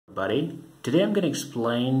Everybody, today I'm going to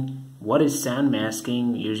explain what is sound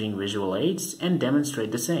masking using visual aids and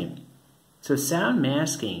demonstrate the same. So sound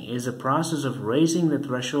masking is a process of raising the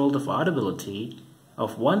threshold of audibility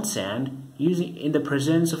of one sound in the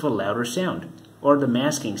presence of a louder sound, or the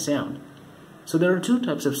masking sound. So there are two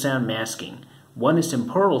types of sound masking. One is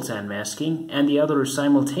temporal sound masking and the other is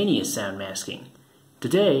simultaneous sound masking.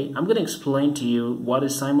 Today I'm going to explain to you what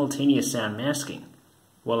is simultaneous sound masking.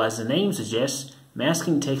 Well, as the name suggests,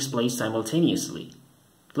 masking takes place simultaneously.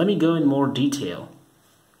 Let me go in more detail.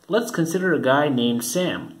 Let's consider a guy named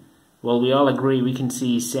Sam. Well, we all agree we can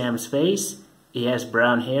see Sam's face. He has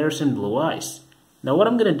brown hairs and blue eyes. Now what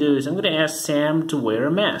I'm going to do is I'm going to ask Sam to wear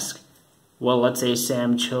a mask. Well, let's say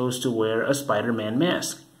Sam chose to wear a Spider-Man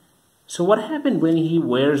mask. So what happened when he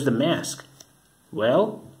wears the mask?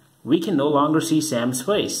 Well, we can no longer see Sam's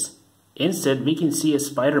face. Instead, we can see a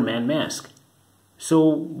Spider-Man mask. So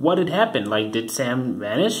what had happened? Did Sam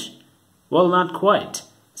vanish? Well, not quite.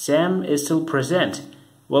 Sam is still present.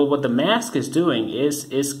 Well, what the mask is doing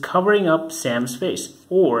is covering up Sam's face,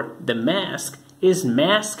 or the mask is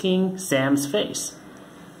masking Sam's face.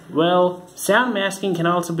 Well, sound masking can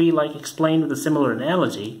also be explained with a similar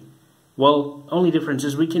analogy. Well, only difference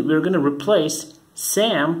is we're going to replace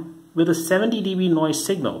Sam with a 70 dB noise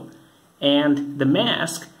signal and the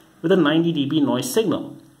mask with a 90 dB noise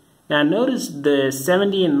signal. Now notice the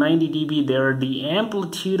 70 and 90 dB, they're the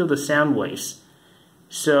amplitude of the sound waves.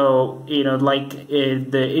 So,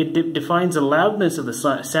 it defines the loudness of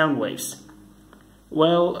the sound waves.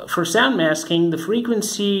 Well, for sound masking, the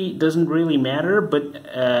frequency doesn't really matter, but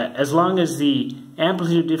as long as the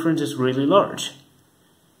amplitude difference is really large.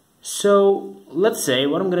 So, let's say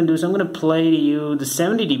what I'm going to do is I'm going to play to you the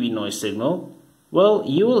 70 dB noise signal. Well,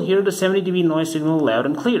 you will hear the 70 dB noise signal loud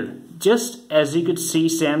and clear, just as you could see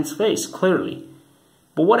Sam's face clearly.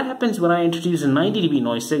 But what happens when I introduce a 90 dB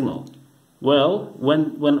noise signal? Well,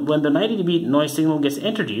 when the 90 dB noise signal gets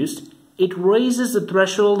introduced, it raises the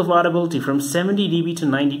threshold of audibility from 70 dB to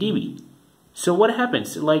 90 dB. So what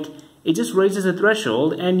happens? It just raises the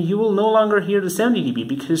threshold and you will no longer hear the 70 dB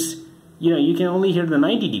because, you can only hear the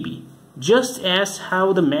 90 dB. Just as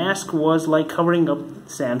how the mask was covering up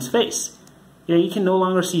Sam's face. You can no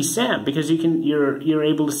longer see Sam because you're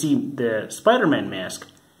able to see the Spider-Man mask.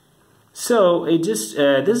 So this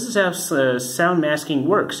is how sound masking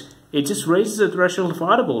works. It just raises the threshold of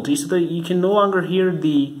audibility so that you can no longer hear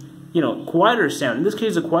the quieter sound. In this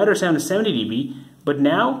case, the quieter sound is 70 dB, but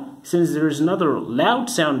now since there is another loud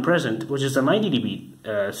sound present, which is a 90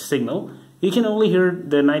 dB signal, you can only hear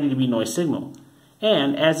the 90 dB noise signal.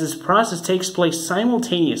 And as this process takes place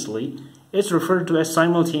simultaneously, it's referred to as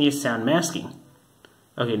simultaneous sound masking.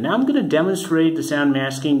 Okay, now I'm going to demonstrate the sound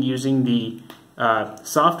masking using the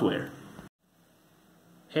software.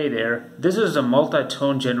 Hey there, this is a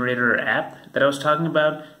multi-tone generator app that I was talking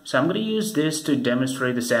about, so I'm going to use this to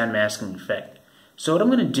demonstrate the sound masking effect. So what I'm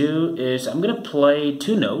going to do is I'm going to play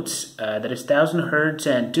two notes, that is 1000 Hz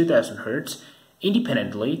and 2000 Hz,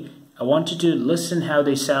 independently. I want you to listen how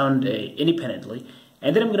they sound independently,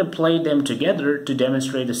 and then I'm going to play them together to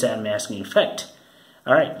demonstrate the sound masking effect.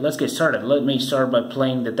 Alright, let's get started. Let me start by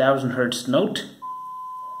playing the 1000 Hz note.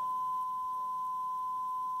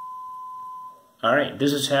 Alright,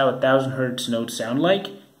 this is how a 1000 Hz note sound like,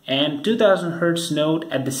 and 2000 Hz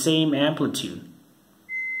note at the same amplitude.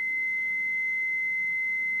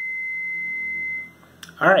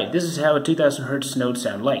 Alright, this is how a 2000 Hz note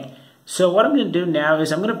sound like. So what I'm going to do now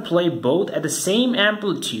is I'm going to play both at the same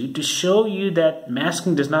amplitude to show you that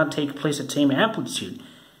masking does not take place at the same amplitude.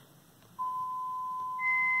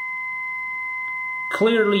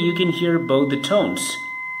 Clearly you can hear both the tones.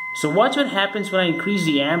 So watch what happens when I increase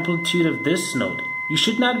the amplitude of this note. You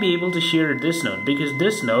should not be able to hear this note because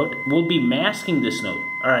this note will be masking this note.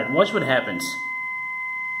 Alright, watch what happens.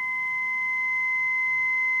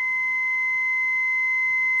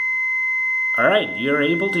 Alright, you're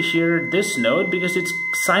able to hear this note because it's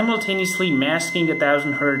simultaneously masking a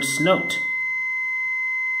 1000 Hz note.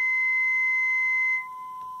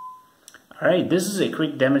 Alright, this is a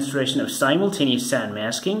quick demonstration of simultaneous sound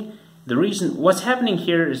masking. The reason what's happening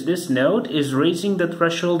here is this note is raising the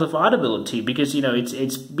threshold of audibility because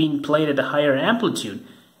it's being played at a higher amplitude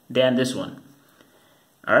than this one.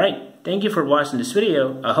 Alright, thank you for watching this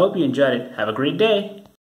video. I hope you enjoyed it. Have a great day.